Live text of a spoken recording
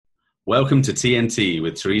Welcome to TNT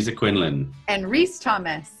with Teresa Quinlan and Reese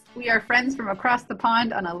Thomas. We are friends from across the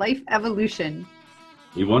pond on a life evolution.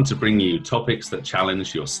 We want to bring you topics that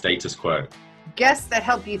challenge your status quo, guests that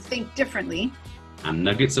help you think differently, and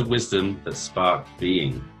nuggets of wisdom that spark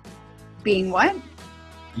being. Being what?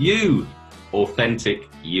 You. Authentic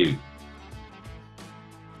you.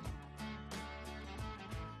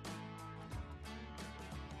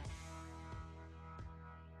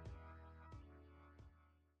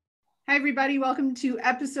 Hi, everybody. Welcome to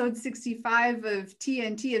episode 65 of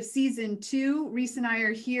TNT of season 2. Reese and I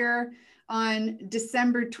are here on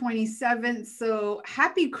December 27th. So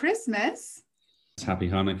happy Christmas. Happy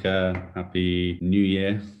Hanukkah. Happy New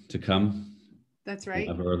Year to come. That's right.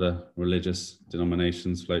 Whatever other religious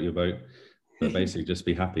denominations float your boat. But basically just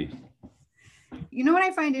be happy. You know what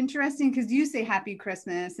I find interesting? Because you say happy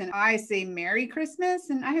Christmas and I say Merry Christmas,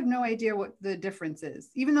 and I have no idea what the difference is.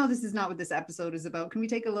 Even though this is not what this episode is about, can we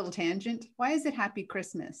take a little tangent? Why is it happy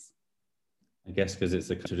Christmas? I guess because it's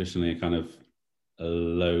traditionally a kind of a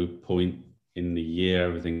low point in the year.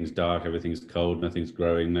 Everything's dark, everything's cold, nothing's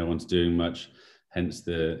growing, no one's doing much. Hence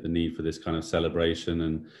the need for this kind of celebration.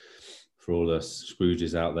 And for all us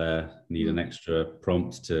Scrooges out there, need an extra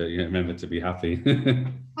prompt to remember to be happy.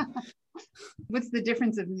 What's the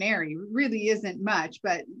difference of merry? Really isn't much,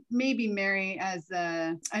 but maybe merry as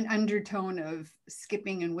an undertone of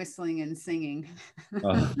skipping and whistling and singing.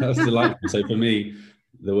 Oh, that's delightful. So for me,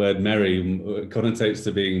 the word merry connotates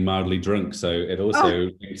to being mildly drunk. So it also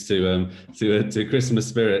links to Christmas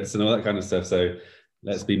spirits and all that kind of stuff. So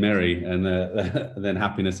let's be merry, and then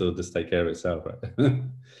happiness will just take care of itself,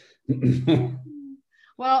 right?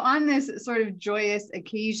 Well, on this sort of joyous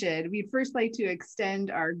occasion, we'd first like to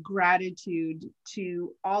extend our gratitude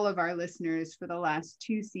to all of our listeners for the last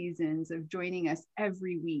 2 seasons of joining us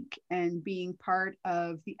every week and being part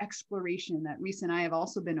of the exploration that Reese and I have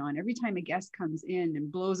also been on. Every time a guest comes in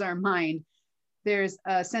and blows our mind, there's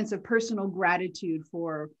a sense of personal gratitude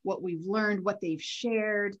for what we've learned, what they've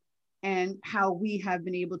shared, and how we have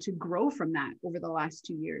been able to grow from that over the last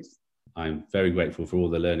 2 years. I'm very grateful for all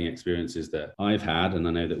the learning experiences that I've had, and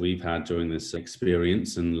I know that we've had during this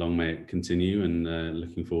experience, and long may it continue, and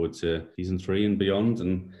looking forward to season 3 and beyond.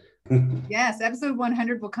 And yes, episode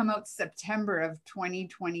 100 will come out September of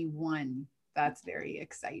 2021. That's very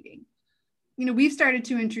exciting. We've started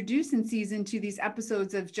to introduce in season 2 these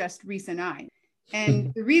episodes of just Reese and I.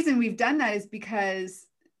 And the reason we've done that is because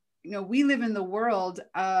we live in the world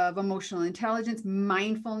of emotional intelligence,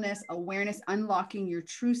 mindfulness, awareness, unlocking your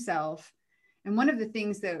true self. And one of the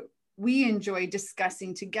things that we enjoy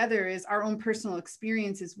discussing together is our own personal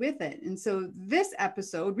experiences with it. And so this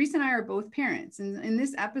episode, Reese and I are both parents. And in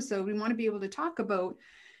this episode, we want to be able to talk about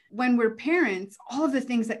when we're parents, all of the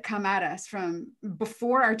things that come at us from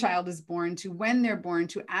before our child is born to when they're born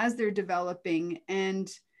to as they're developing,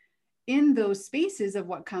 and in those spaces of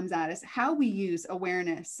what comes at us, how we use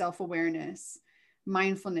awareness, self-awareness,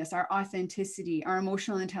 mindfulness, our authenticity, our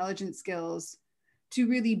emotional intelligence skills to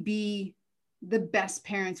really be the best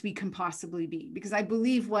parents we can possibly be. Because I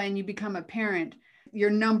believe when you become a parent, your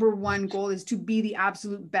number one goal is to be the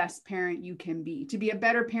absolute best parent you can be, to be a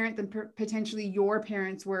better parent than potentially your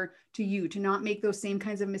parents were to you, to not make those same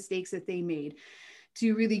kinds of mistakes that they made,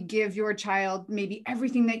 to really give your child maybe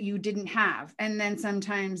everything that you didn't have. And then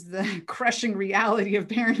sometimes the crushing reality of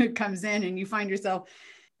parenthood comes in and you find yourself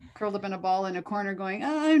curled up in a ball in a corner going,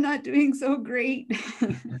 I'm not doing so great.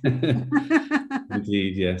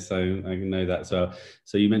 Indeed, yes, I know that. So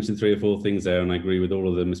you mentioned 3 or 4 things there, and I agree with all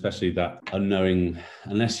of them, especially that unknowing,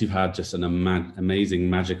 unless you've had just an amazing,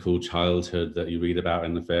 magical childhood that you read about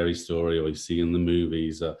in the fairy story or you see in the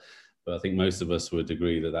movies, but I think most of us would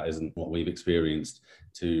agree that isn't what we've experienced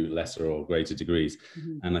to lesser or greater degrees.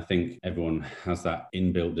 Mm-hmm. And I think everyone has that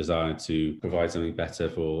inbuilt desire to provide something better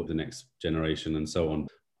for the next generation and so on.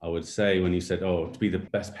 I would say when you said, to be the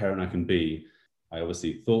best parent I can be, I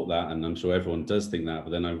obviously thought that, and I'm sure everyone does think that, but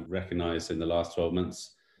then I recognized in the last 12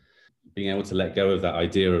 months, being able to let go of that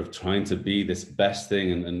idea of trying to be this best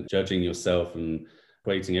thing and judging yourself and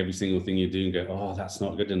equating every single thing you do and go, that's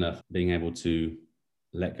not good enough. Being able to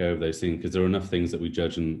let go of those things, because there are enough things that we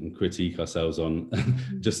judge and critique ourselves on,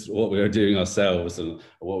 just what we are doing ourselves and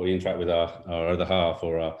what we interact with our other half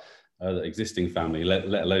or our other existing family, let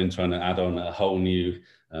alone trying to add on a whole new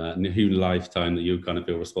lifetime that you kind of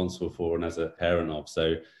feel responsible for and as a parent of.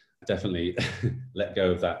 So definitely let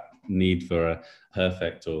go of that need for a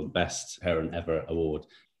perfect or best parent ever award.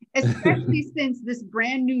 Especially since this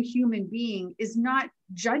brand new human being is not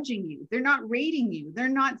judging you. They're not rating you. They're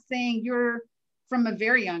not saying you're from a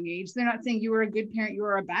very young age. They're not saying you were a good parent, you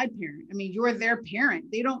were a bad parent. I mean, you're their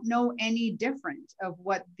parent. They don't know any different of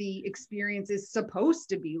what the experience is supposed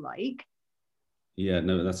to be like. Yeah,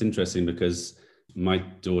 no, that's interesting because my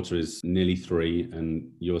daughter is nearly 3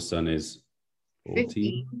 and your son is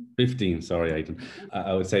 14, 15. Sorry, Aidan.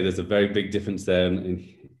 I would say there's a very big difference there. And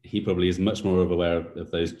he probably is much more aware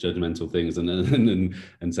of those judgmental things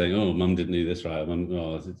and saying, oh, mum didn't do this right.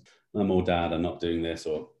 Mum or dad are not doing this.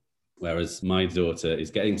 Or whereas my daughter is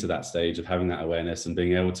getting to that stage of having that awareness and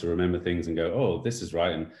being able to remember things and go, oh, this is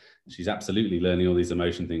right. And she's absolutely learning all these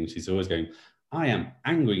emotion things. She's always going, I am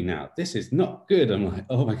angry now. This is not good. I'm like,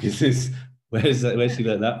 oh my goodness, where's she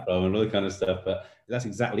learned that from and all that kind of stuff. But that's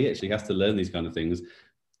exactly it. She has to learn these kind of things.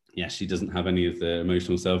 Yeah, she doesn't have any of the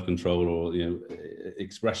emotional self-control or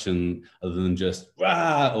expression other than just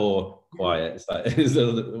rah or quiet. It's like,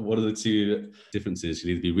 what are the two differences?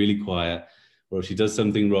 She'll either be really quiet, or if she does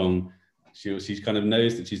something wrong, she kind of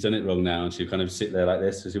knows that she's done it wrong now, and she'll kind of sit there like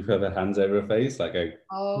this, so she'll put her hands over her face, like go,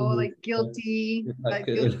 like guilty, like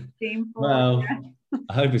guilty, shameful. Well, yeah.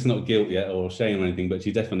 I hope it's not guilt yet or shame or anything, but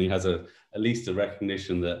she definitely has at least a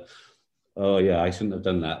recognition that, oh yeah, I shouldn't have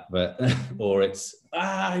done that, but or it's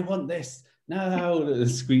I want this, no,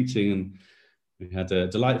 screeching. And we had a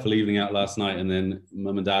delightful evening out last night, and then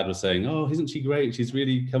mum and dad were saying, oh, isn't she great? She's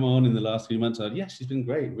really come on in the last few months. I said, yeah, she's been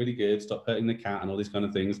great, really good, stop hurting the cat and all these kind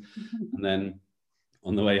of things. And then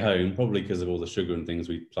on the way home, probably because of all the sugar and things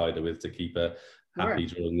we plied her with to keep her happy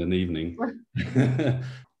during the evening, a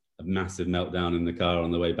massive meltdown in the car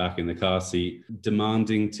on the way back in the car seat,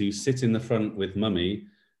 demanding to sit in the front with mummy.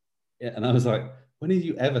 And I was like, when have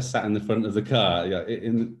you ever sat in the front of the car? Yeah,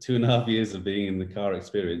 in the 2.5 years of being in the car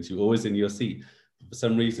experience, you're always in your seat. For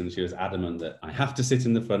some reason, she was adamant that I have to sit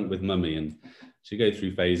in the front with mummy. And she'd go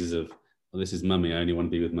through phases of, well, this is mummy, I only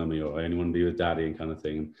want to be with mummy, or I only want to be with daddy, and kind of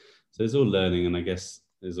thing. And so it's all learning, and I guess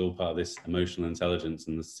it's all part of this emotional intelligence.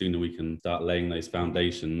 And the sooner we can start laying those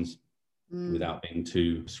foundations without being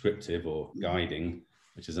too prescriptive or guiding,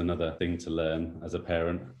 which is another thing to learn as a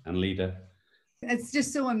parent and leader. It's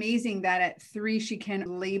just so amazing that at 3, she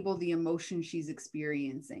can label the emotion she's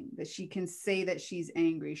experiencing, that she can say that she's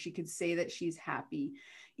angry. She could say that she's happy.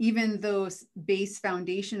 Even those base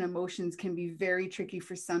foundation emotions can be very tricky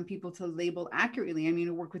for some people to label accurately. I mean,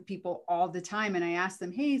 I work with people all the time, and I ask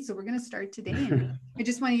them, hey, so we're going to start today. And I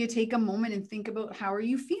just want you to take a moment and think about, how are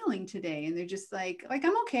you feeling today? And they're just like,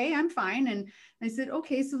 I'm okay, I'm fine. And I said,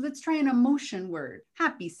 okay, so let's try an emotion word: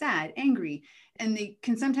 happy, sad, angry. And they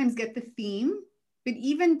can sometimes get the theme. But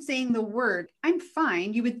even saying the word, I'm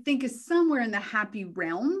fine, you would think is somewhere in the happy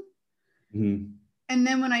realm. Mm-hmm. And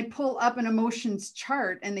then when I pull up an emotions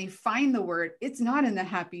chart and they find the word, it's not in the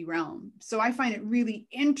happy realm. So I find it really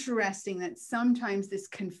interesting that sometimes this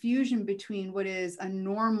confusion between what is a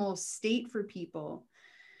normal state for people,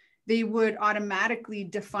 they would automatically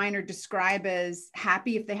define or describe as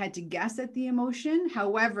happy if they had to guess at the emotion.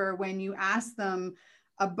 However, when you ask them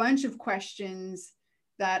a bunch of questions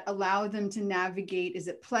that allow them to navigate, is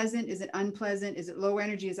it pleasant? Is it unpleasant? Is it low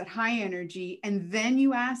energy? Is it high energy? And then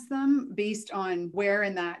you ask them based on where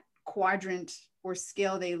in that quadrant or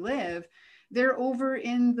scale they live, they're over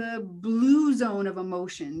in the blue zone of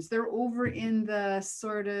emotions. They're over in the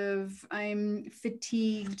sort of, I'm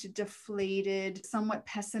fatigued, deflated, somewhat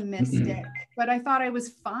pessimistic, but I thought I was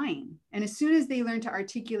fine. And as soon as they learn to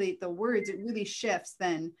articulate the words, it really shifts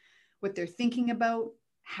then what they're thinking about,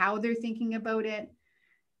 how they're thinking about it,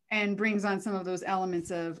 and brings on some of those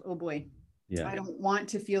elements of, oh boy, yeah, I don't want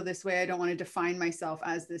to feel this way. I don't want to define myself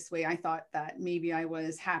as this way. I thought that maybe I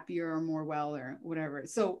was happier or more well or whatever.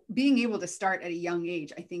 So being able to start at a young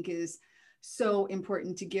age, I think, is so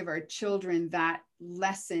important to give our children that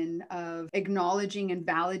lesson of acknowledging and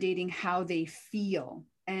validating how they feel,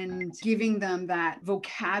 and giving them that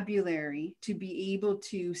vocabulary to be able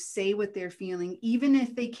to say what they're feeling, even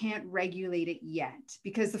if they can't regulate it yet.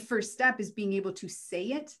 Because the first step is being able to say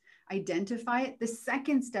it, identify it. The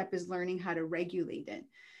second step is learning how to regulate it.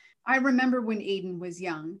 I remember when Aidan was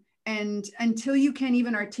young, and until you can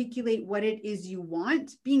even articulate what it is you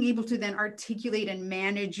want, being able to then articulate and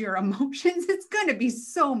manage your emotions, it's going to be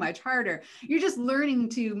so much harder. You're just learning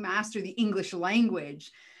to master the English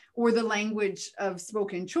language, or the language of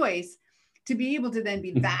spoken choice, to be able to then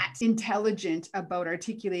be that intelligent about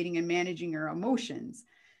articulating and managing our emotions.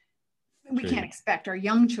 We can't expect our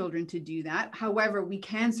young children to do that. However, we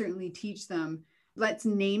can certainly teach them, let's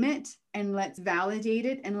name it and let's validate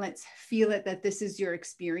it and let's feel it, that this is your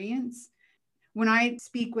experience. When I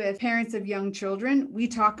speak with parents of young children, we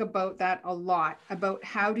talk about that a lot, about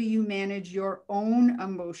how do you manage your own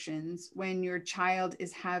emotions when your child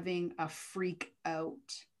is having a freak out.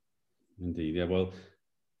 Indeed. Yeah. Well,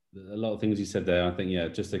 a lot of things you said there, I think, yeah,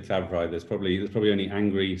 just to clarify, there's probably only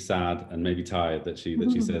angry, sad, and maybe tired that she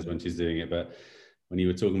says when she's doing it. But when you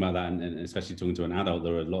were talking about that, and especially talking to an adult,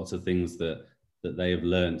 there are lots of things that they have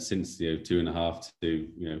learned since 2.5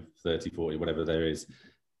 to 30, 40, whatever there is.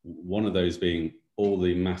 One of those being all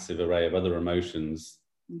the massive array of other emotions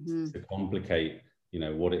to complicate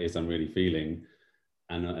what it is I'm really feeling,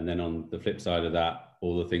 and then on the flip side of that,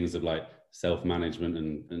 all the things of like self-management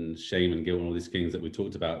and shame and guilt and all these things that we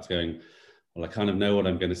talked about. It's going, well, I kind of know what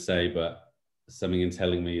I'm going to say, but something in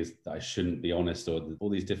telling me is that I shouldn't be honest, or all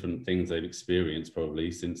these different things they've experienced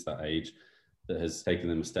probably since that age that has taken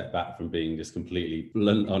them a step back from being just completely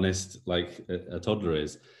blunt, honest, like a toddler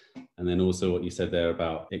is. And then also what you said there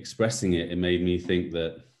about expressing it, it made me think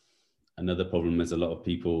that another problem is a lot of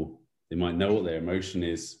people, they might know what their emotion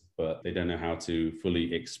is, but they don't know how to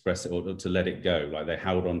fully express it or to let it go. Like they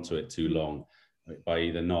held on to it too long by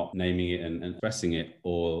either not naming it and expressing it,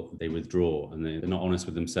 or they withdraw and they're not honest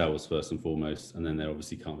with themselves first and foremost. And then they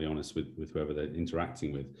obviously can't be honest with whoever they're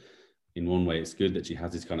interacting with. In one way, it's good that she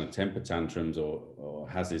has this kind of temper tantrums or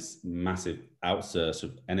has this massive outburst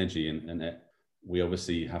of energy. And we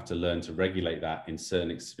obviously have to learn to regulate that in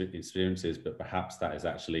certain experiences, but perhaps that is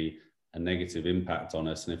actually a negative impact on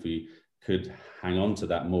us. And if we could hang on to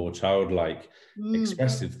that more childlike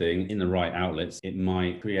expressive thing in the right outlets, it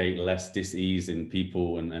might create less dis-ease in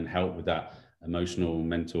people and help with that emotional,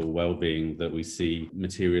 mental well-being that we see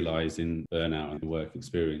materialize in burnout and work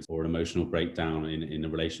experience, or an emotional breakdown in a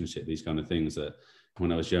relationship, these kind of things. That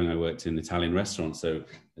when I was young, I worked in Italian restaurants. So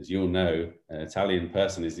as you all know, an Italian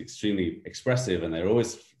person is extremely expressive and they're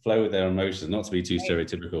always flow with their emotions, not to be too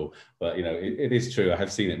stereotypical, but it is true. I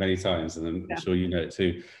have seen it many times, and I'm sure you know it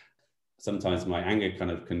too. Sometimes my anger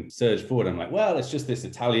kind of can surge forward. I'm like, well, it's just this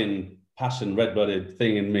Italian passion, red-blooded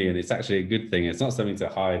thing in me, and it's actually a good thing. It's not something to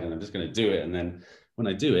hide, and I'm just going to do it. And then when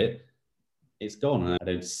I do it, it's gone, and I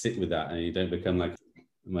don't sit with that, and you don't become like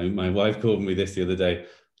my wife called me this the other day,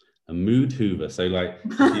 a mood hoover. So like,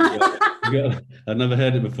 I've never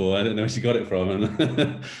heard it before. I don't know where she got it from.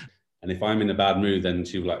 And if I'm in a bad mood, then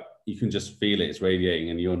she'll be like, you can just feel it, it's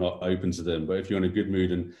radiating, and you're not open to them. But if you're in a good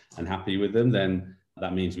mood and happy with them, then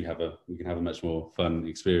that means we can have a much more fun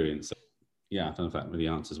experience. So, yeah, I don't know if that really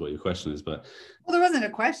answers what your question is, but well, there wasn't a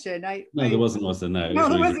question. There wasn't, was there? No,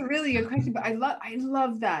 there wasn't really a question, but I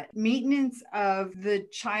love that maintenance of the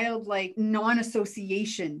childlike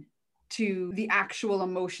non-association to the actual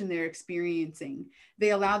emotion they're experiencing. They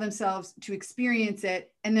allow themselves to experience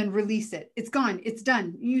it and then release it. It's gone. It's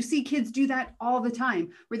done. You see kids do that all the time,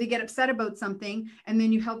 where they get upset about something and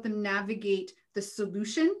then you help them navigate the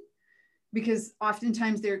solution, because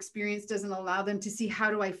oftentimes their experience doesn't allow them to see, how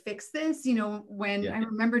do I fix this? I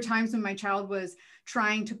remember times when my child was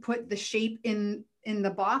trying to put the shape in the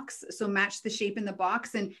box, so match the shape in the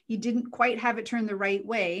box, and he didn't quite have it turned the right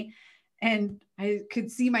way. And I could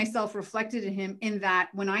see myself reflected in him, in that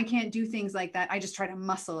when I can't do things like that, I just try to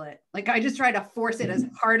muscle it. Like I just try to force it as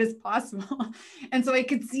hard as possible. And so I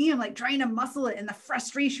could see him like trying to muscle it and the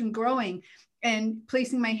frustration growing, and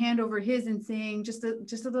placing my hand over his and saying, just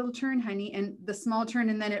a little turn, honey. And the small turn,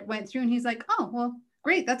 and then it went through, and he's like, oh, well,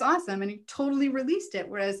 great. That's awesome. And he totally released it.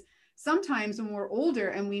 Whereas sometimes when we're older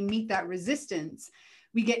and we meet that resistance,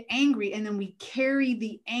 we get angry and then we carry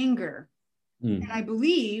the anger. And I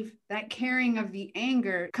believe that carrying of the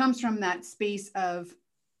anger comes from that space of,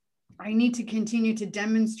 I need to continue to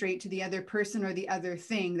demonstrate to the other person or the other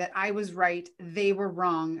thing that I was right, they were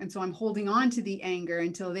wrong. And so I'm holding on to the anger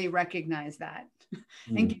until they recognize that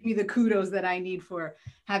and give me the kudos that I need for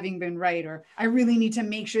having been right. Or I really need to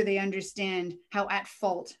make sure they understand how at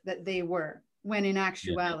fault that they were, when in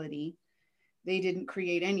actuality, they didn't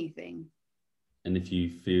create anything. And if you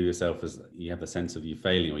feel yourself as you have a sense of you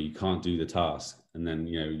failing, or you can't do the task, and then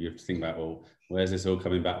you have to think about, well, where's this all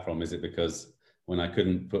coming back from? Is it because when I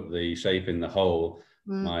couldn't put the shape in the hole,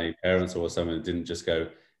 my parents or someone didn't just go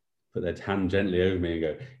put their hand gently over me and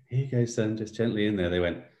go, here you go, son, just gently in there? They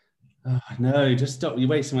went, oh no, just stop, you're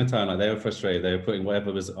wasting my time. Like they were frustrated, they were putting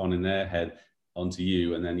whatever was on in their head onto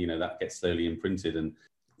you, and then that gets slowly imprinted. And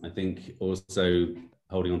I think also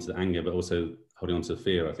holding on to the anger, but also holding on to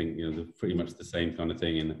fear, I think they're pretty much the same kind of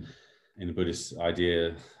thing in the Buddhist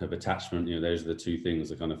idea of attachment. Those are the two things,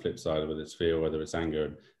 the kind of flip side, whether it's fear or whether it's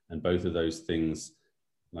anger. And both of those things,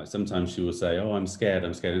 like sometimes she will say, oh, I'm scared.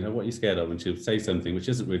 And what are you scared of? And she'll say something which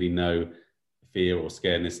doesn't really know fear or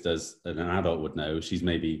scaredness does, that an adult would know. She's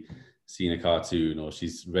maybe seen a cartoon, or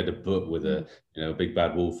she's read a book with a big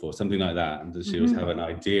bad wolf or something like that, and she'll have an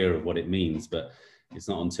idea of what it means. But it's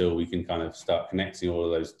not until we can kind of start connecting all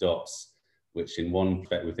of those dots which in one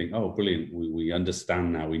perspective we think, oh, brilliant, we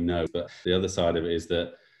understand now, we know. But the other side of it is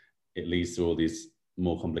that it leads to all these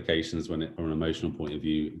more complications from an emotional point of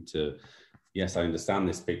view to, yes, I understand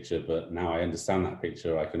this picture, but now I understand that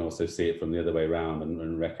picture, I can also see it from the other way around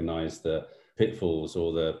and recognize the pitfalls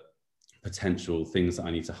or the potential things that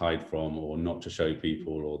I need to hide from or not to show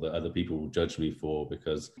people, or that other people will judge me for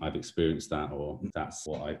because I've experienced that, or that's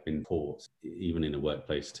what I've been taught, even in a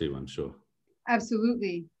workplace too, I'm sure.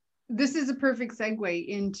 Absolutely. This is a perfect segue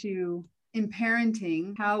into, in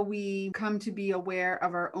parenting, how we come to be aware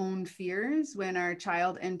of our own fears when our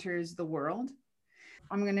child enters the world.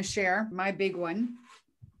 I'm going to share my big one.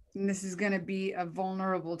 And this is going to be a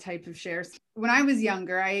vulnerable type of share. When I was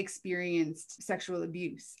younger, I experienced sexual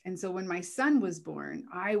abuse. And so when my son was born,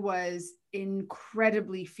 I was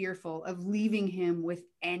incredibly fearful of leaving him with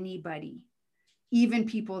anybody, even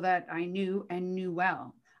people that I knew and knew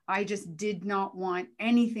well. I just did not want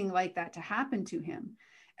anything like that to happen to him.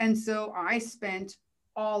 And so I spent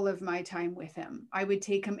all of my time with him. I would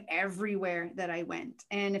take him everywhere that I went.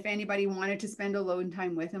 And if anybody wanted to spend alone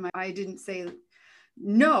time with him, I didn't say,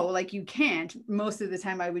 no, like you can't. Most of the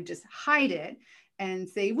time I would just hide it and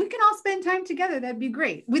say, we can all spend time together. That'd be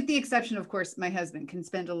great. With the exception, of course, my husband can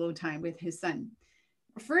spend alone time with his son.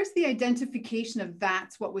 First, the identification of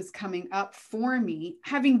that's what was coming up for me,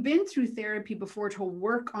 having been through therapy before to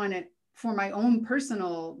work on it for my own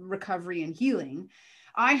personal recovery and healing.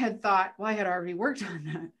 I had thought, well, I had already worked on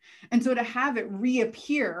that. And so to have it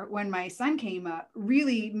reappear when my son came up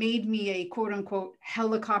really made me a quote unquote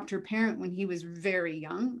helicopter parent when he was very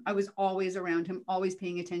young. I was always around him, always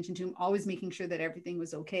paying attention to him, always making sure that everything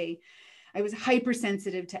was okay. I was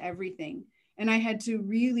hypersensitive to everything. And I had to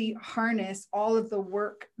really harness all of the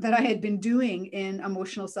work that I had been doing in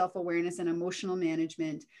emotional self-awareness and emotional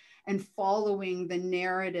management and following the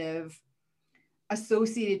narrative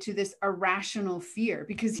associated to this irrational fear,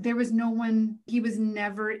 because there was no one, he was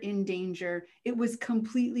never in danger. It was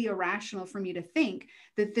completely irrational for me to think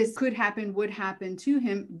that this could happen, would happen to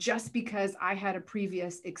him just because I had a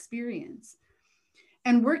previous experience.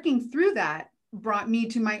 And working through that brought me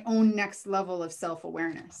to my own next level of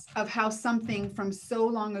self-awareness of how something from so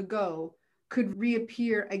long ago could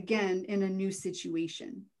reappear again in a new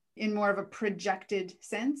situation in more of a projected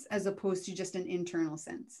sense as opposed to just an internal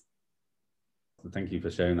sense. Thank you for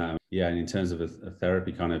sharing that. Yeah, and in terms of a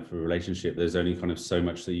therapy kind of relationship, there's only kind of so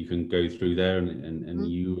much that you can go through there, and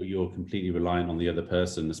you're completely reliant on the other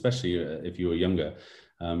person, especially if you were younger.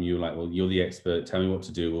 You're like, well, you're the expert, tell me what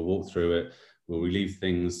to do, we'll walk through it, we'll relieve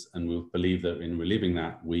things, and we'll believe that in relieving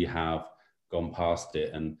that, we have gone past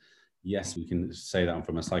it. And yes, we can say that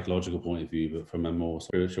from a psychological point of view, but from a more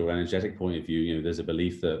spiritual, energetic point of view, you know, there's a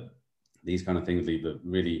belief that these kind of things leave a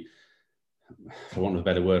really, for want of a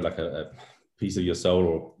better word, like a piece of your soul,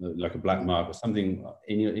 or like a black mark or something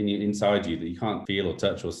in your inside you that you can't feel or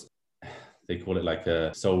touch, or they call it like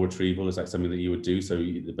a soul retrieval. It's like something that you would do. So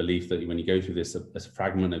the belief that when you go through this, a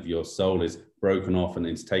fragment of your soul is broken off and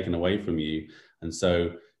it's taken away from you, and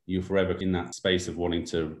so you're forever in that space of wanting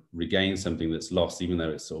to regain something that's lost, even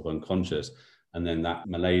though it's sort of unconscious. And then that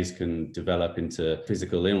malaise can develop into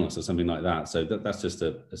physical illness or something like that. So that's just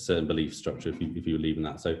a certain belief structure if you were leaving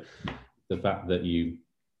that. So the fact that you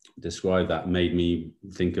describe that made me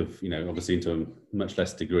think of, you know, obviously to a much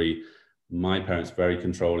less degree, my parents very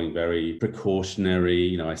controlling, very precautionary.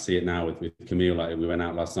 You know, I see it now with Camille, like we went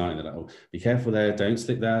out last night and they're like, oh, be careful there, don't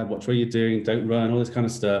slip there, watch what you're doing, don't run, all this kind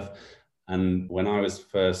of stuff. And when I was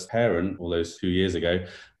first parent, all those 2 years ago,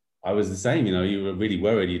 I was the same. You know, you were really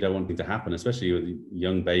worried, you don't want anything to happen, especially with a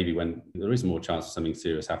young baby, when there is more chance of something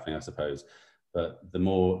serious happening, I suppose. But the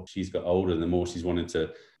more she's got older, the more she's wanted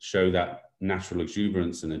to show that natural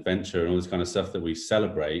exuberance and adventure and all this kind of stuff that we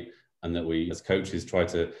celebrate, and that we as coaches try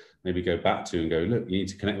to maybe go back to and go, look, you need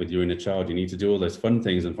to connect with your inner child. You need to do all those fun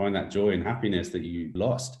things and find that joy and happiness that you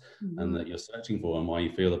lost and that you're searching for, and why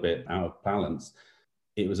you feel a bit out of balance.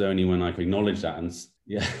 It was only when I could acknowledge that, and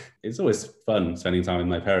yeah, it's always fun spending time with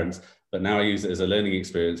my parents, but now I use it as a learning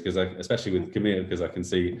experience, because especially with Camille, because I can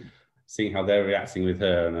seeing how they're reacting with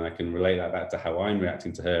her, and then I can relate that back to how I'm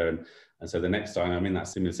reacting to her. And so the next time I'm in that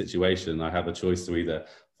similar situation, I have a choice to either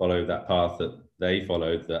follow that path that they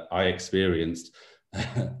followed, that I experienced,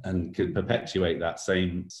 and can perpetuate that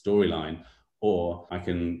same storyline, or I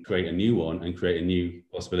can create a new one and create a new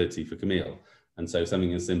possibility for Camille. And so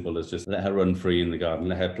something as simple as just let her run free in the garden,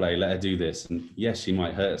 let her play, let her do this. And yes, she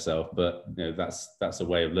might hurt herself, but you know, that's a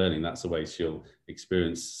way of learning. That's a way she'll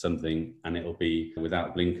experience something, and it'll be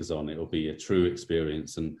without blinkers on. It'll be a true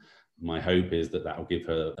experience. And my hope is that will give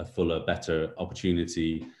her a fuller, better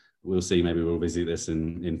opportunity we'll see, maybe we'll visit this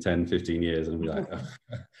in 10, 15 years and be like,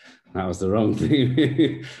 oh, that was the wrong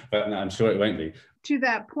thing. But no, I'm sure it won't be. To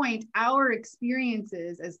that point, our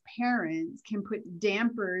experiences as parents can put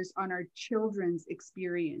dampers on our children's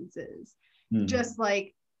experiences. Just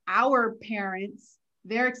like our parents,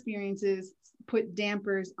 their experiences put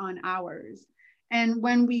dampers on ours. And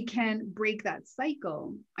when we can break that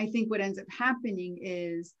cycle, I think what ends up happening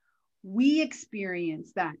is we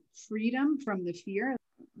experience that freedom from the fear.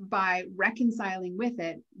 By reconciling with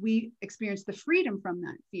it, we experience the freedom from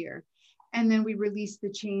that fear. And then we release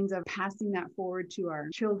the chains of passing that forward to our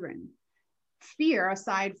children. Fear,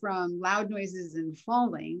 aside from loud noises and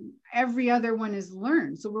falling, every other one is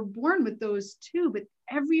learned. So we're born with those too, but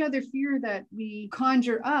every other fear that we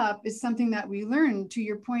conjure up is something that we learn. To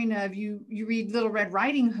your point of you read Little Red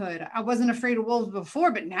Riding Hood. I wasn't afraid of wolves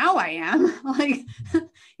before, but now I am. Like,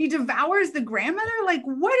 he devours the grandmother. Like,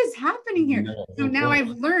 what is happening here? So now I've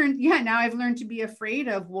learned to be afraid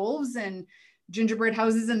of wolves and gingerbread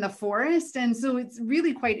houses in the forest. And so it's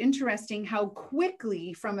really quite interesting how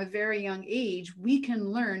quickly from a very young age, we can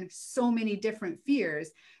learn so many different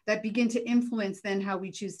fears that begin to influence then how we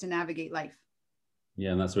choose to navigate life.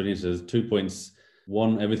 Yeah, and that's really interesting. There's 2 points.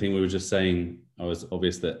 One, everything we were just saying, it was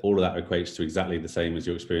obvious that all of that equates to exactly the same as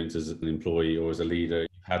your experience as an employee or as a leader. You've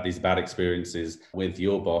had these bad experiences with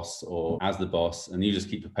your boss or as the boss, and you just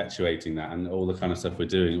keep perpetuating that. And all the kind of stuff we're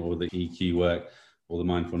doing, all the EQ work, or the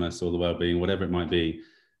mindfulness or the well-being, whatever it might be,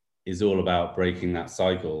 is all about breaking that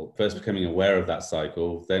cycle. First becoming aware of that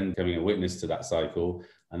cycle, then becoming a witness to that cycle,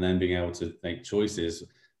 and then being able to make choices.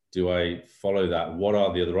 Do I follow that? What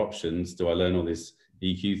are the other options? Do I learn all these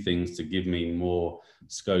EQ things to give me more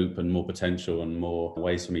scope and more potential and more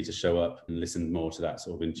ways for me to show up and listen more to that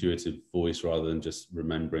sort of intuitive voice rather than just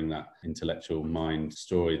remembering that intellectual mind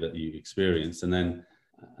story that you experience? And then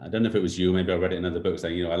I don't know if it was you, maybe I read it in another book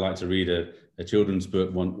saying, I like to read a children's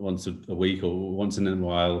book once a week or once in a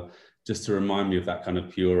while, just to remind me of that kind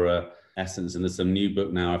of purer essence. And there's some new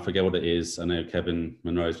book now, I forget what it is. I know Kevin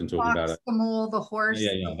Monroe's been talking about it. The mole, the horse,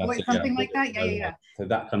 something like that. Yeah. So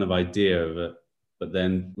that kind of idea of it. But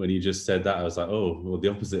then when you just said that, I was like, oh, well, the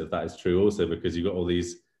opposite of that is true also, because you've got all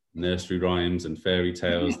these nursery rhymes and fairy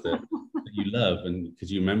tales that you love, and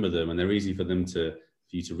because you remember them and they're easy for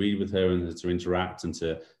you to read with her and to interact and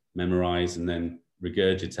to memorize and then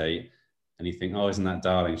regurgitate. And you think, oh, isn't that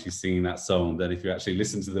darling? She's singing that song. Then if you actually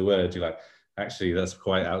listen to the words, you're like, actually, that's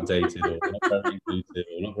quite outdated or not very inclusive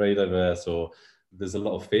or not very diverse, or there's a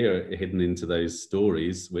lot of fear hidden into those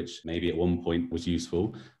stories, which maybe at one point was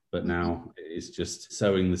useful, but now it's just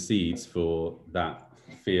sowing the seeds for that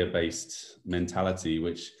fear-based mentality,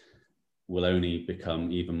 which will only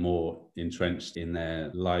become even more entrenched in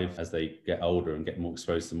their life as they get older and get more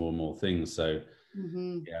exposed to more and more things. So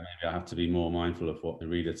maybe I have to be more mindful of what I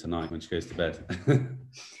read her tonight when she goes to bed.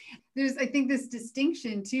 There's, I think, this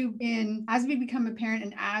distinction too, in as we become a parent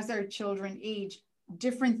and as our children age,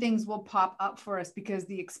 different things will pop up for us because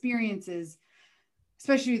the experiences,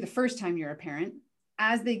 especially the first time you're a parent,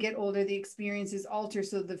 as they get older, the experiences alter.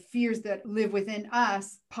 So the fears that live within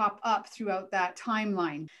us pop up throughout that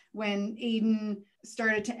timeline. When Aiden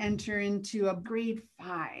started to enter into a grade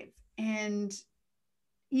 5, and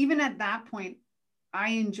even at that point,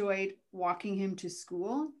 I enjoyed walking him to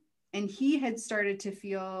school. And he had started to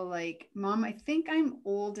feel like, Mom, I think I'm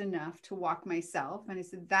old enough to walk myself. And I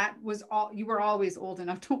said, that was all, you were always old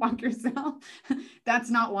enough to walk yourself. That's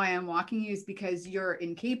not why I'm walking you, is because you're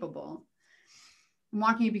incapable. I'm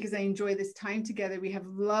walking you because I enjoy this time together. We have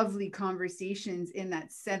lovely conversations in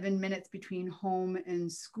that 7 minutes between home and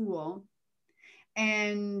school.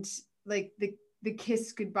 And like the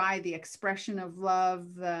kiss goodbye, the expression of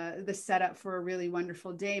love, the setup for a really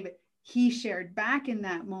wonderful day. But he shared back in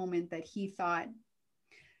that moment that he thought,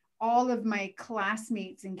 all of my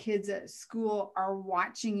classmates and kids at school are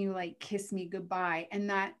watching you like kiss me goodbye. And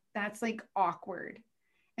that's like awkward.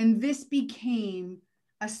 And this became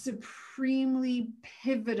a supremely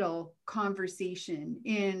pivotal conversation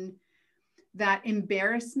in that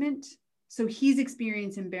embarrassment. So he's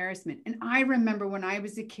experienced embarrassment. And I remember when I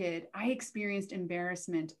was a kid, I experienced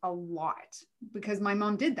embarrassment a lot because my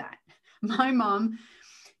mom did that. My mom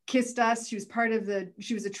kissed us. She was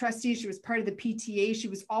a trustee. She was part of the PTA. She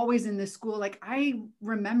was always in the school. Like, I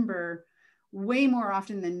remember way more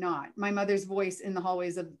often than not, my mother's voice in the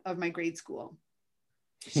hallways of my grade school.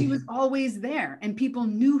 She was always there, and people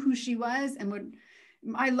knew who she was and would,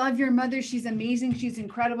 I love your mother. She's amazing. She's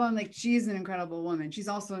incredible. I'm like, she's an incredible woman. She's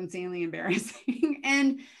also insanely embarrassing.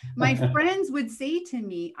 And my friends would say to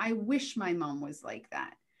me, I wish my mom was like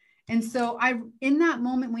that. And so in that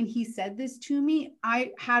moment when he said this to me,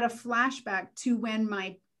 I had a flashback to when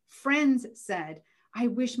my Friends said, I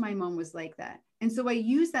wish my mom was like that. And so I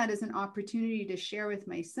use that as an opportunity to share with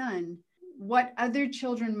my son what other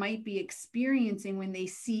children might be experiencing when they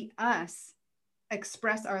see us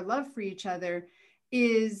express our love for each other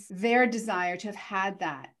is their desire to have had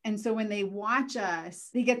that. And so when they watch us,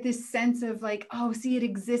 they get this sense of like, oh, see, it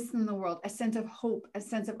exists in the world, a sense of hope, a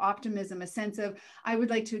sense of optimism, a sense of, I would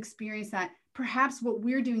like to experience that. Perhaps what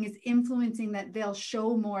we're doing is influencing that they'll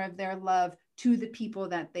show more of their love to the people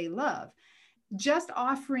that they love. Just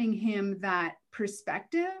offering him that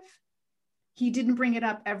perspective, he didn't bring it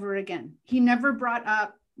up ever again. He never brought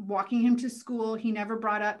up walking him to school. He never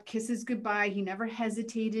brought up kisses goodbye. He never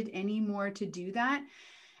hesitated anymore to do that.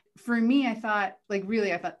 For me, I thought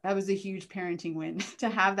that was a huge parenting win to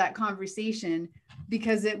have that conversation,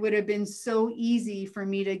 because it would have been so easy for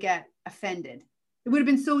me to get offended. It would have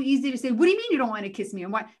been so easy to say, what do you mean you don't want to kiss me?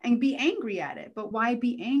 And why? And be angry at it. But why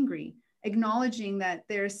be angry? Acknowledging that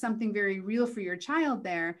there's something very real for your child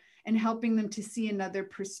there, and helping them to see another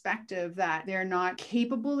perspective that they're not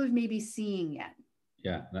capable of maybe seeing yet.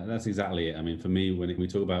 Yeah, that's exactly it. I mean, for me, when we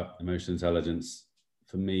talk about emotional intelligence,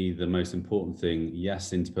 for me, the most important thing, yes,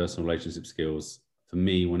 interpersonal relationship skills. For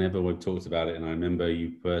me, whenever we've talked about it, and I remember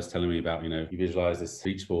you first telling me about, you visualize this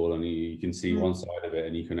beach ball and you can see one side of it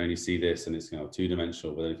and you can only see this, and it's,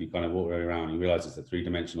 two-dimensional. But then if you kind of walk around, you realize it's a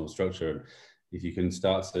three-dimensional structure. And if you can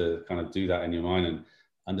start to kind of do that in your mind and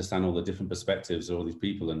understand all the different perspectives of all these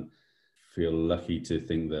people, and feel lucky to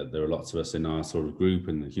think that there are lots of us in our sort of group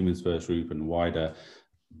and the Humans First group and wider,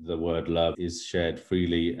 the word love is shared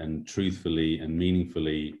freely and truthfully and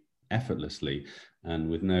meaningfully, effortlessly, and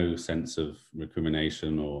with no sense of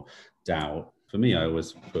recrimination or doubt. For me, I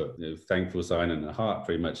always put a thankful sign and a heart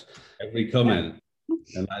pretty much every comment.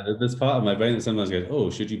 And there's part of my brain that sometimes goes, oh,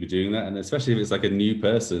 should you be doing that? And especially if it's like a new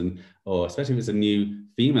person, or especially if it's a new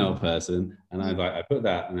female person, and I put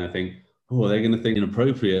that and I think, oh, they're going to think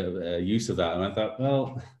inappropriate use of that. And I thought,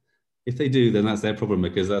 well, if they do, then that's their problem,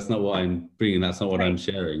 because that's not what I'm bringing. That's not what I'm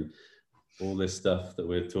sharing. All this stuff that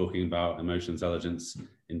we're talking about, emotional intelligence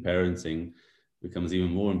in parenting, becomes even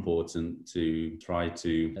more important to try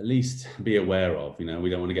to at least be aware of. We don't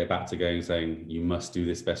want to get back to saying, you must do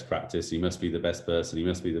this best practice, you must be the best person, you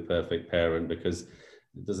must be the perfect parent, because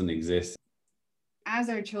it doesn't exist. As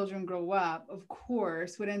our children grow up, of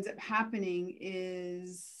course, what ends up happening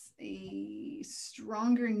is a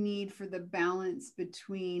stronger need for the balance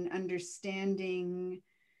between understanding,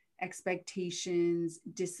 expectations,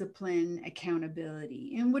 discipline,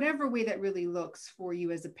 accountability, in whatever way that really looks for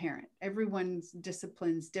you as a parent. Everyone's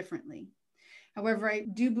disciplines differently. However, I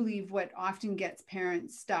do believe what often gets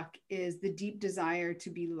parents stuck is the deep desire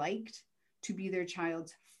to be liked, to be their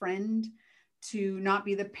child's friend, to not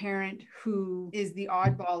be the parent who is the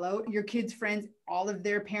oddball out. Your kids' friends, all of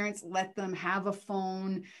their parents let them have a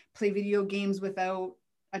phone, play video games without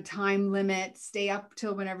a time limit, stay up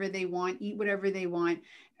till whenever they want, eat whatever they want.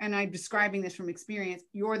 And I'm describing this from experience.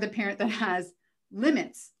 You're the parent that has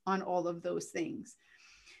limits on all of those things.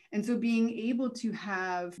 And so being able to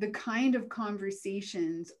have the kind of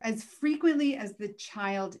conversations as frequently as the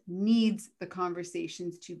child needs the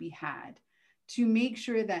conversations to be had, to make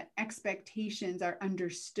sure that expectations are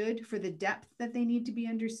understood for the depth that they need to be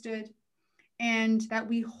understood, and that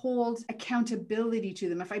we hold accountability to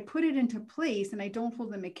them. If I put it into place and I don't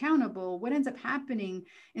hold them accountable, what ends up happening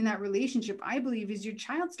in that relationship, I believe, is your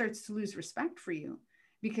child starts to lose respect for you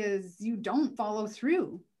because you don't follow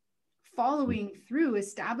through. Following through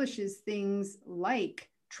establishes things like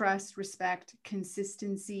trust, respect,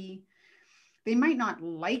 consistency. They might not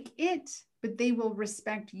like it, but they will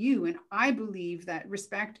respect you. And I believe that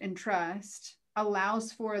respect and trust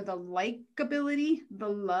allows for the likability, the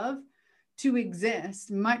love to exist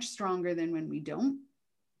much stronger than when we don't.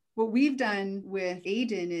 What we've done with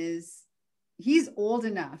Aiden is he's old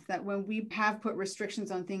enough that when we have put restrictions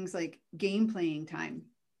on things like game playing time,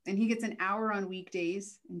 and he gets an hour on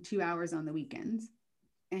weekdays and 2 hours on the weekends,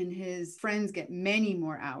 and his friends get many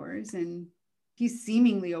more hours, and he's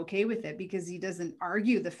seemingly okay with it because he doesn't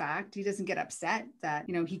argue the fact, he doesn't get upset that,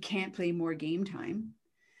 he can't play more game time,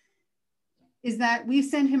 is that we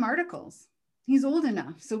send him articles. He's old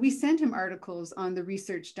enough. So we send him articles on the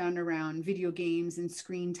research done around video games and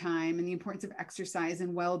screen time and the importance of exercise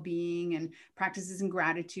and well-being and practices in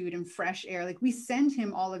gratitude and fresh air. Like, we send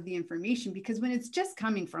him all of the information, because when it's just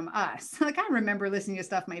coming from us, like, I remember listening to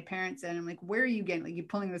stuff my parents said, and I'm like, where are you getting, like, you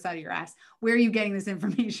pulling this out of your ass? Where are you getting this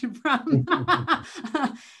information from?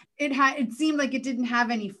 It seemed like it didn't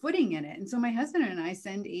have any footing in it. And so my husband and I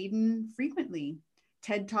send Aiden frequently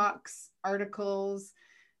TED Talks, articles.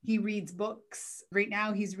 He reads books. Right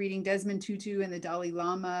now he's reading Desmond Tutu and the Dalai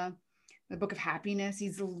Lama. the Book of Happiness.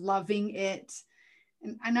 He's loving it.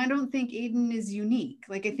 And I don't think Aiden is unique.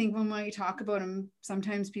 Like, I think when we talk about him,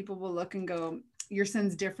 sometimes people will look and go, your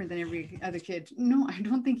son's different than every other kid. No, I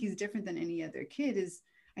don't think he's different than any other kid.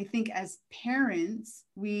 I think as parents,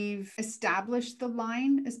 we've established the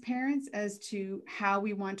line as parents as to how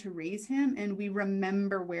we want to raise him. And we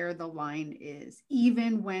remember where the line is,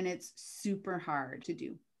 even when it's super hard to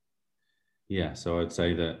do. Yeah. So I'd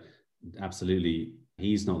say that absolutely,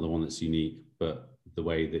 he's not the one that's unique, but the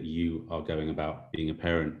way that you are going about being a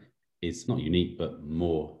parent is not unique, but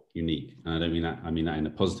more unique. And I don't mean that, I mean that in a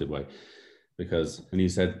positive way, because when you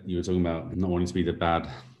said you were talking about not wanting to be the bad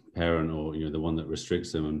parent, or the one that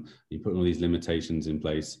restricts them, and you put all these limitations in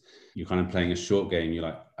place, you're kind of playing a short game. You're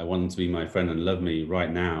like, I want them to be my friend and love me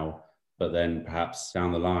right now, but then perhaps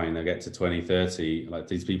down the line I get to 20, 30, like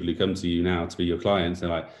these people who come to you now to be your clients, they're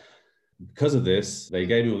like, because of this, they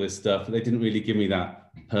gave me all this stuff, but they didn't really give me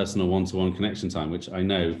that personal one-to-one connection time, which I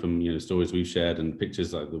know from stories we've shared and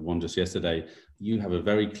pictures like the one just yesterday. You have a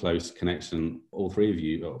very close connection, all three of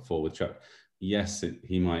you, for with Chuck. Yes,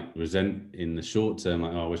 he might resent in the short term,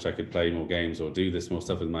 like, oh, I wish I could play more games or do this more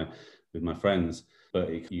stuff with my friends.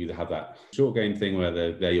 But you either have that short game thing where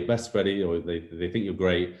they're your best buddy, or they think you're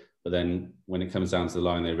great, but then when it comes down to the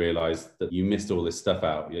line, they realize that you missed all this stuff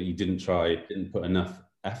out. You didn't put enough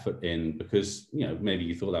effort in, because maybe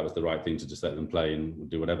you thought that was the right thing to just let them play and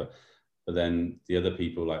do whatever. But then the other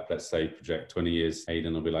people, like, let's say project 20 years,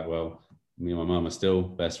 Aiden will be like, well, me and my mum are still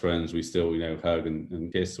best friends. We still, hug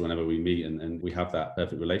and kiss whenever we meet, and we have that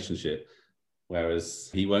perfect relationship.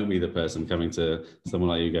 Whereas he won't be the person coming to someone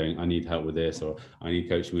like you going, I need help with this, or I need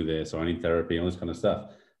coaching with this, or I need therapy, all this kind of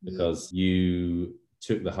stuff, because you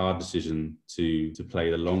took the hard decision to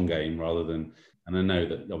play the long game rather than, and I know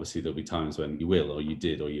that obviously there'll be times when you will, or you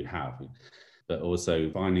did, or you have, but also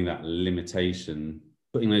finding that limitation,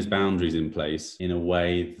 putting those boundaries in place in a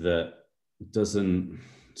way that doesn't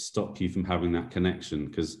stop you from having that connection.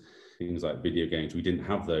 Because things like video games, we didn't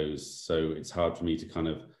have those, so it's hard for me to kind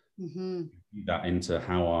of that into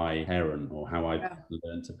how I parent, or how I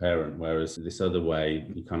learn to parent. Whereas this other way,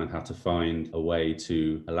 you kind of have to find a way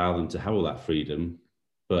to allow them to have all that freedom,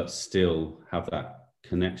 but still have that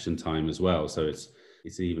connection time as well. So it's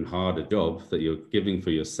an even harder job that you're giving for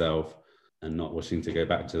yourself, and not wishing to go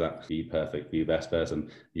back to that be perfect, be the best person.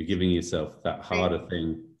 You're giving yourself that harder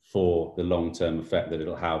thing for the long-term effect that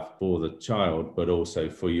it'll have for the child, but also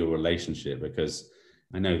for your relationship. Because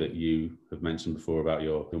I know that you have mentioned before about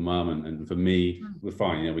your mum, and for me, we're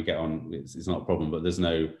fine. We get on. It's not a problem. But there's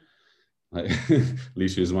no, like,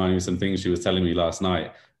 Alicia was reminding me of some things she was telling me last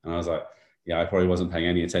night, and I was like, yeah, I probably wasn't paying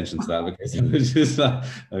any attention to that, because it was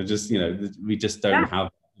just we just don't have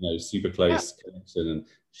super close connection. And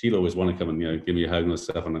she'll always want to come and give me a hug and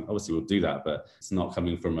stuff, and obviously we'll do that, but it's not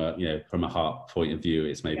coming from a heart point of view.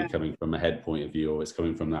 It's maybe coming from a head point of view, or it's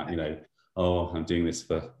coming from that oh, I'm doing this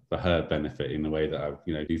for her benefit, in the way that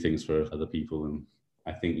I do things for other people. And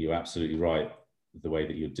I think you're absolutely right, the way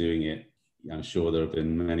that you're doing it. I'm sure there have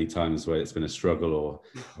been many times where it's been a struggle,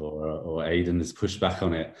 or Aiden has pushed back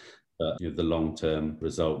on it. But the long-term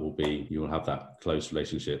result will be you'll have that close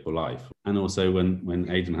relationship for life. And also when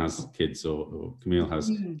Aiden has kids, or Camille has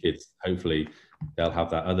kids, hopefully they'll have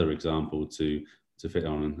that other example to fit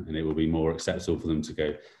on, and it will be more acceptable for them to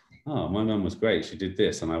go, oh, my mum was great, she did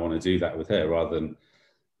this, and I want to do that with her, rather than,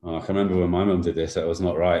 oh, I can remember when my mum did this, that was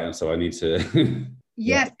not right, and so I need to.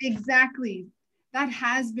 Yes, exactly. That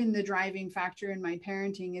has been the driving factor in my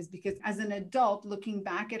parenting, is because as an adult, looking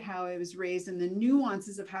back at how I was raised and the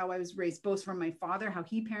nuances of how I was raised, both from my father, how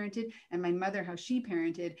he parented, and my mother, how she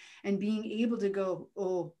parented, and being able to go,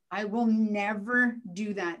 oh, I will never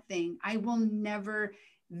do that thing. I will never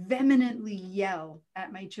vehemently yell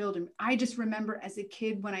at my children. I just remember as a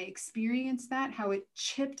kid when I experienced that, how it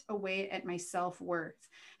chipped away at my self-worth.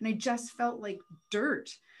 And I just felt like dirt.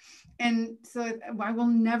 And so I will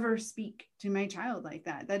never speak to my child like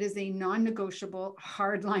that. That is a non-negotiable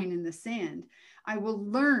hard line in the sand. I will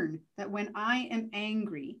learn that when I am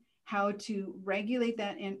angry, how to regulate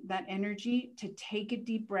that energy, to take a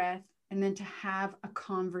deep breath, and then to have a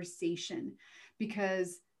conversation,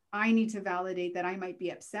 because I need to validate that I might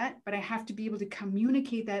be upset, but I have to be able to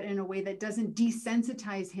communicate that in a way that doesn't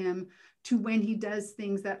desensitize him to when he does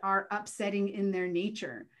things that are upsetting in their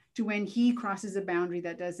nature, to when he crosses a boundary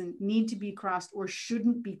that doesn't need to be crossed or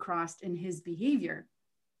shouldn't be crossed in his behavior,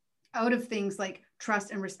 out of things like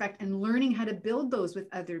trust and respect, and learning how to build those with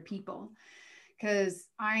other people. Because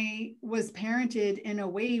I was parented in a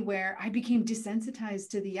way where I became desensitized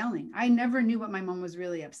to the yelling. I never knew what my mom was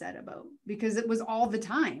really upset about, because it was all the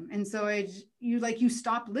time. And so you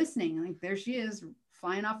stop listening, like, there she is,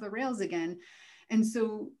 flying off the rails again. And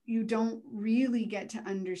so you don't really get to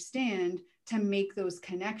understand to make those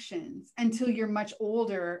connections until you're much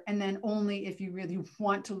older. And then only if you really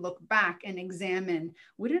want to look back and examine,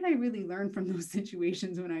 what did I really learn from those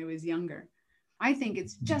situations when I was younger? I think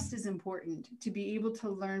it's just as important to be able to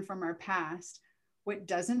learn from our past what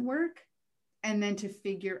doesn't work, and then to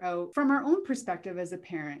figure out from our own perspective as a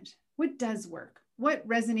parent, what does work, what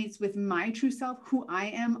resonates with my true self, who I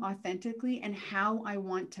am authentically, and how I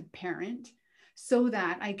want to parent, so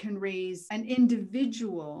that I can raise an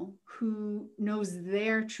individual who knows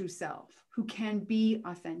their true self, who can be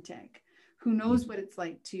authentic, who knows what it's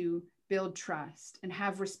like to build trust and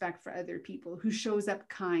have respect for other people, who shows up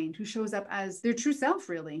kind, who shows up as their true self,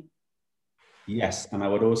 really. Yes. And I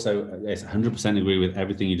would also, yes, 100% agree with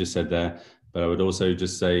everything you just said there. But I would also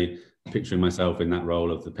just say, picturing myself in that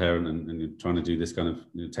role of the parent and trying to do this kind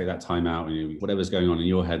of, take that time out, and whatever's going on in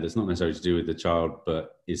your head that's not necessarily to do with the child,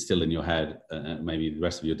 but is still in your head. Maybe the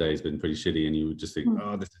rest of your day has been pretty shitty, and you would just think,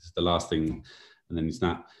 oh, this is the last thing. And then you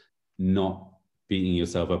snap. Not beating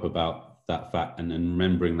yourself up about that fact, and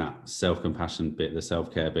remembering that self-compassion bit, the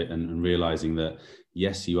self-care bit, and realizing that,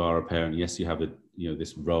 yes, you are a parent. Yes, you have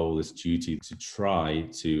this role, this duty to try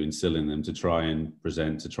to instill in them, to try and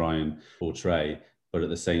present, to try and portray. But at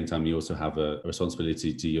the same time, you also have a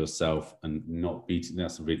responsibility to yourself, and not beating.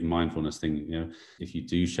 That's a big mindfulness thing. If you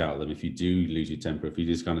do shout at them, if you do lose your temper, if you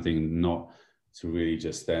do this kind of thing, not to really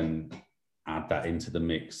just then add that into the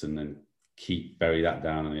mix and then bury that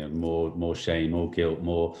down, and more shame, more guilt,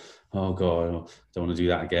 more, oh God, I don't want to do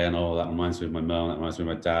that again. Oh, that reminds me of my mom, that reminds me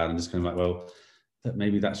of my dad. And just kind of like, well,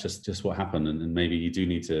 maybe that's just what happened, and maybe you do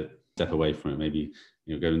need to step away from it. Maybe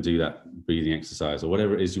go and do that breathing exercise or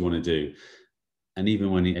whatever it is you want to do. And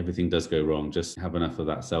even when everything does go wrong, just have enough of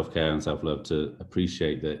that self-care and self-love to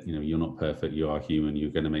appreciate that you're not perfect, you are human,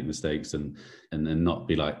 you're going to make mistakes, and then not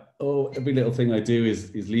be like, oh, every little thing I do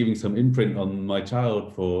is leaving some imprint on my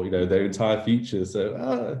child for their entire future.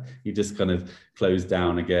 So you just kind of close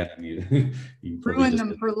down again, and you ruin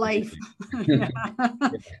them for life.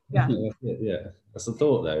 Yeah. That's the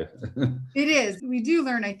thought, though. It is. We do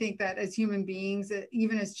learn, I think, that as human beings,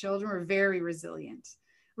 even as children, we're very resilient.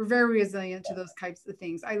 We're very resilient to those types of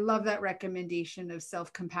things. I love that recommendation of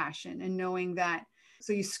self-compassion and knowing that,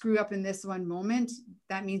 so you screw up in this one moment,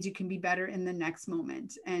 that means you can be better in the next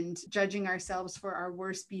moment. And judging ourselves for our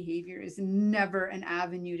worst behavior is never an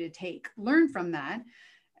avenue to take. Learn from that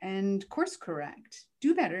and course correct.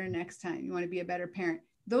 Do better next time. You want to be a better parent.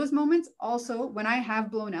 Those moments also, when I have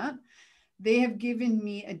blown up, they have given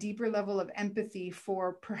me a deeper level of empathy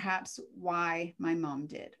for perhaps why my mom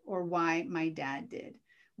did or why my dad did.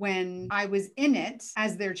 When I was in it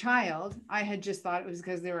as their child, I had just thought it was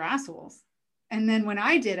because they were assholes. And then when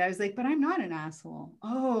I did, I was like, but I'm not an asshole.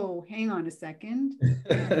 Oh, hang on a second.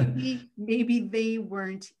 Maybe they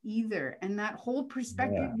weren't either. And that whole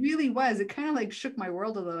perspective really was, it kind of like shook my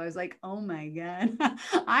world a little. I was like, oh my God,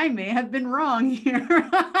 I may have been wrong here.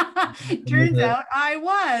 Turns out I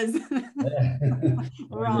was.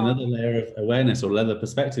 Wrong. Another layer of awareness or leather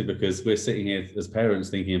perspective, because we're sitting here as parents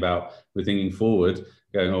we're thinking forward,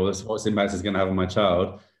 going, oh, this what's impact is going to have on my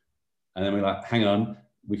child. And then we're like, hang on,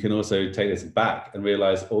 we can also take this back and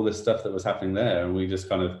realize all this stuff that was happening there. And we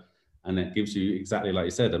just and it gives you, exactly like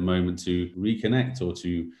you said, a moment to reconnect or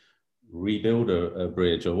to rebuild a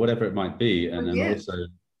bridge or whatever it might be. And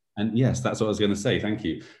yes, that's what I was going to say. Thank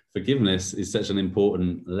you. Forgiveness is such an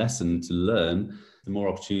important lesson to learn. The more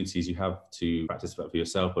opportunities you have to practice that for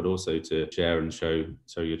yourself, but also to share and show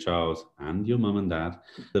your child and your mum and dad,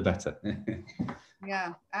 the better.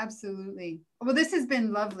 Yeah, absolutely. Well, this has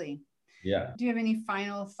been lovely. Yeah. Do you have any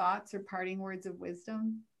final thoughts or parting words of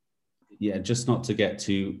wisdom? Yeah, just not to get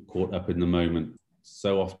too caught up in the moment.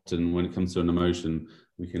 So often when it comes to an emotion,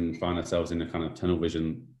 we can find ourselves in a kind of tunnel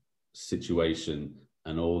vision situation,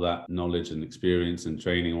 and all that knowledge and experience and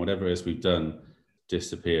training, whatever it is we've done,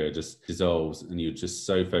 disappear, just dissolves. And you're just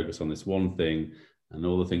so focused on this one thing, and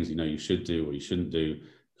all the things you should do or you shouldn't do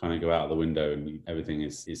kind of go out the window, and everything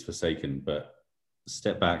is forsaken. But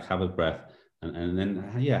step back, have a breath, and then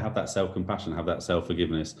have that self-compassion, have that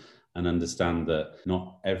self-forgiveness, and understand that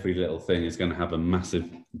not every little thing is going to have a massive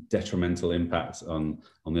detrimental impact on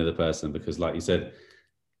the other person. Because like you said,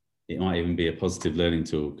 it might even be a positive learning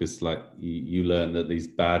tool, because like you learn that these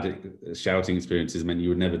bad shouting experiences meant you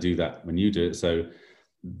would never do that when you do it. So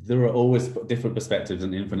there are always different perspectives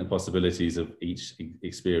and infinite possibilities of each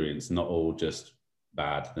experience, not all just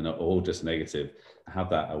bad, they're not all just negative. Have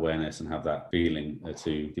that awareness and have that feeling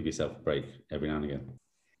to give yourself a break every now and again.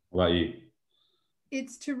 What about you?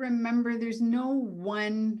 It's to remember there's no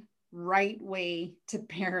one right way to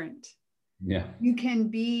parent. Yeah. You can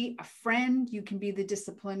be a friend, you can be the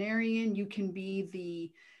disciplinarian, you can be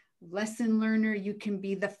the lesson learner, you can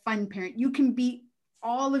be the fun parent, you can be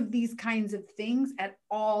all of these kinds of things at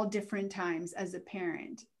all different times as a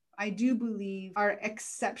parent. I do believe our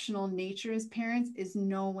exceptional nature as parents is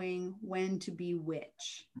knowing when to be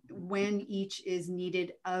which, when each is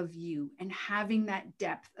needed of you, and having that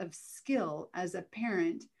depth of skill as a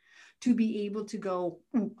parent to be able to go,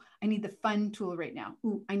 ooh, I need the fun tool right now.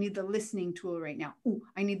 Ooh, I need the listening tool right now. Ooh,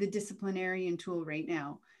 I need the disciplinarian tool right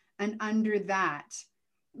now. And under that,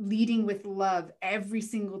 leading with love every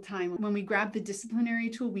single time. When we grab the disciplinary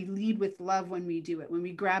tool, we lead with love when we do it. When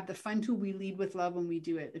we grab the fun tool, we lead with love when we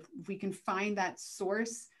do it. If we can find that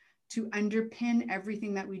source to underpin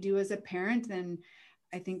everything that we do as a parent, then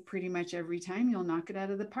I think pretty much every time you'll knock it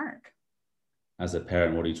out of the park. As a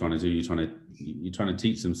parent, what are you trying to do? You're trying to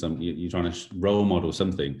teach them something. You're trying to role model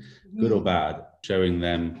something, good or bad, showing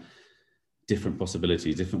them different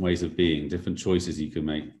possibilities, different ways of being, different choices you can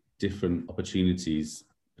make, different opportunities,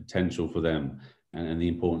 potential for them, and the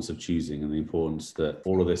importance of choosing, and the importance that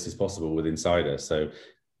all of this is possible with inside us. So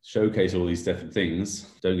showcase all these different things.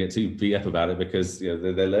 Don't get too beat up about it, because they're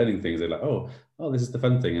learning things. They're like, oh, this is the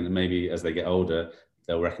fun thing. And then maybe as they get older,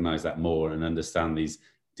 they'll recognize that more and understand these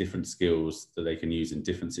different skills that they can use in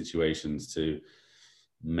different situations to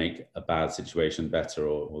make a bad situation better,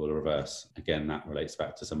 or the reverse. Again, that relates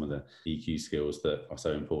back to some of the EQ skills that are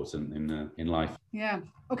so important in life. Yeah.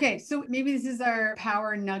 Okay. So maybe this is our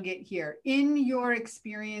power nugget here. In your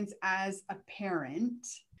experience as a parent,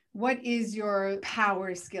 what is your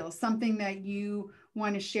power skill? Something that you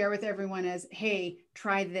want to share with everyone as, hey,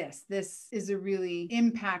 try this. This is a really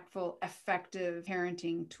impactful, effective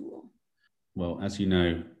parenting tool. Well, as you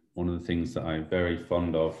know, one of the things that I'm very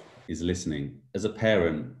fond of is listening. As a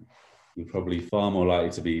parent, you're probably far more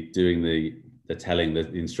likely to be doing the telling, the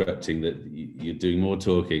instructing, that you're doing more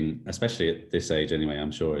talking, especially at this age anyway.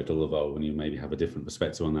 I'm sure it'll evolve and you maybe have a different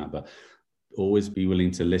perspective on that, but always be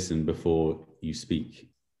willing to listen before you speak.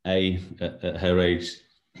 At her age,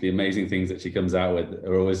 the amazing things that she comes out with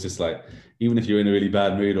are always just like, even if you're in a really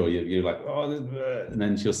bad mood, or you're like, and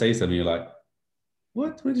then she'll say something, you're like,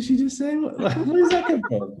 what did she just say? Where does that come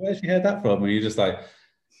from? Where she heard that from? And you're just like,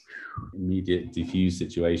 immediate diffuse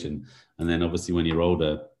situation. And then obviously when you're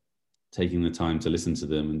older, taking the time to listen to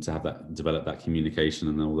them and to have that, develop that communication,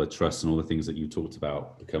 and all the trust and all the things that you talked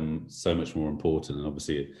about become so much more important. And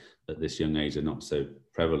obviously at this young age are not so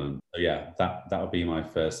prevalent. So yeah, that would be my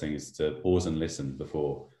first thing, is to pause and listen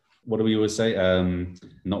before. What do we always say?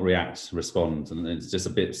 Not react, respond. And it's just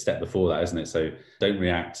a bit step before that, isn't it? So don't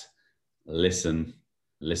react, listen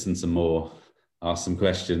some more, ask some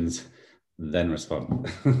questions, then respond.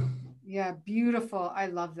 Yeah, beautiful. I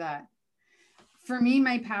love that. For me,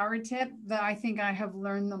 my power tip that I think I have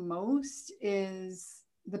learned the most is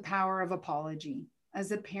the power of apology.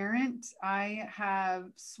 As a parent, I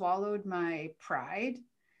have swallowed my pride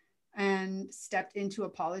and stepped into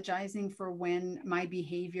apologizing for when my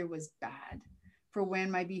behavior was bad, for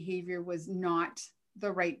when my behavior was not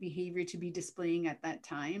the right behavior to be displaying at that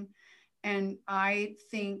time. And I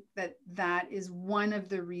think that that is one of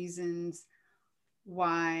the reasons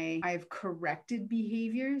why I've corrected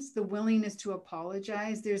behaviors, the willingness to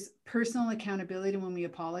apologize. There's personal accountability when we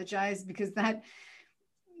apologize, because that,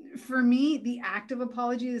 for me, the act of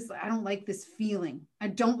apology is, I don't like this feeling. I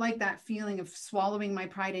don't like that feeling of swallowing my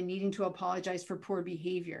pride and needing to apologize for poor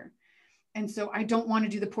behavior. And so I don't want to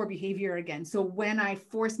do the poor behavior again. So when I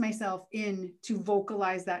force myself in to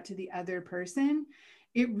vocalize that to the other person,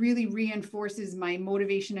 it really reinforces my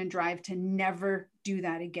motivation and drive to never do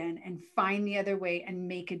that again and find the other way and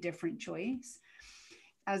make a different choice.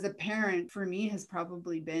 As a parent, for me, has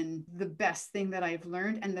probably been the best thing that I've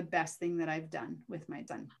learned and the best thing that I've done with my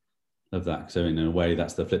son. Love that. So in a way,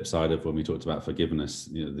 that's the flip side of when we talked about forgiveness.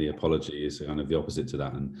 The apology is kind of the opposite to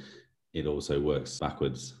that, and it also works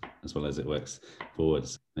backwards as well as it works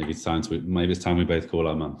forwards. Maybe it's time we both call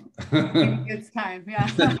our mum. It's time, yeah.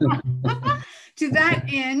 To that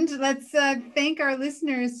end, let's thank our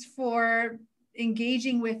listeners for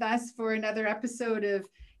engaging with us for another episode of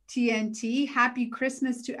TNT. Happy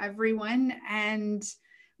Christmas to everyone, and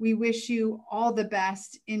we wish you all the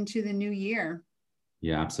best into the new year.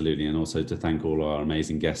 Yeah, absolutely. And also to thank all our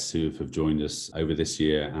amazing guests who have joined us over this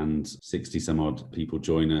year, and 60 some odd people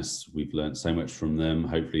join us. We've learned so much from them.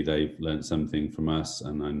 Hopefully they've learned something from us,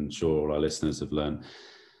 and I'm sure all our listeners have learned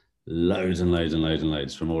loads and loads and loads and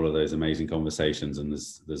loads from all of those amazing conversations, and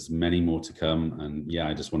there's many more to come. And yeah,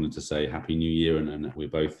 I just wanted to say Happy New Year, and we're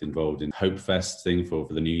both involved in Hope Fest thing for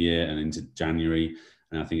the new year and into January.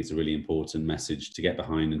 And I think it's a really important message to get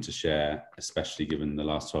behind and to share, especially given the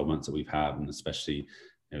last 12 months that we've had, and especially,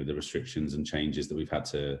 you know, the restrictions and changes that we've had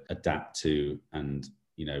to adapt to. And,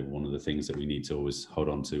 you know, one of the things that we need to always hold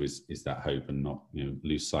on to is that hope, and not, you know,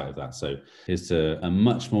 lose sight of that. So here's to a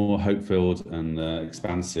much more hope-filled and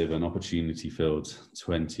expansive and opportunity-filled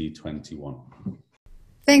 2021.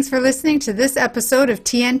 Thanks for listening to this episode of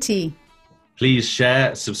TNT. Please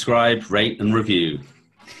share, subscribe, rate, and review.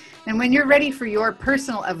 And when you're ready for your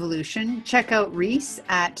personal evolution, check out Reese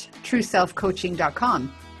at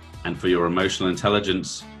trueselfcoaching.com. And for your emotional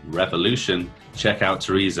intelligence revolution, check out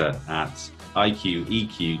Teresa at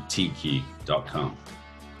iqeqtq.com.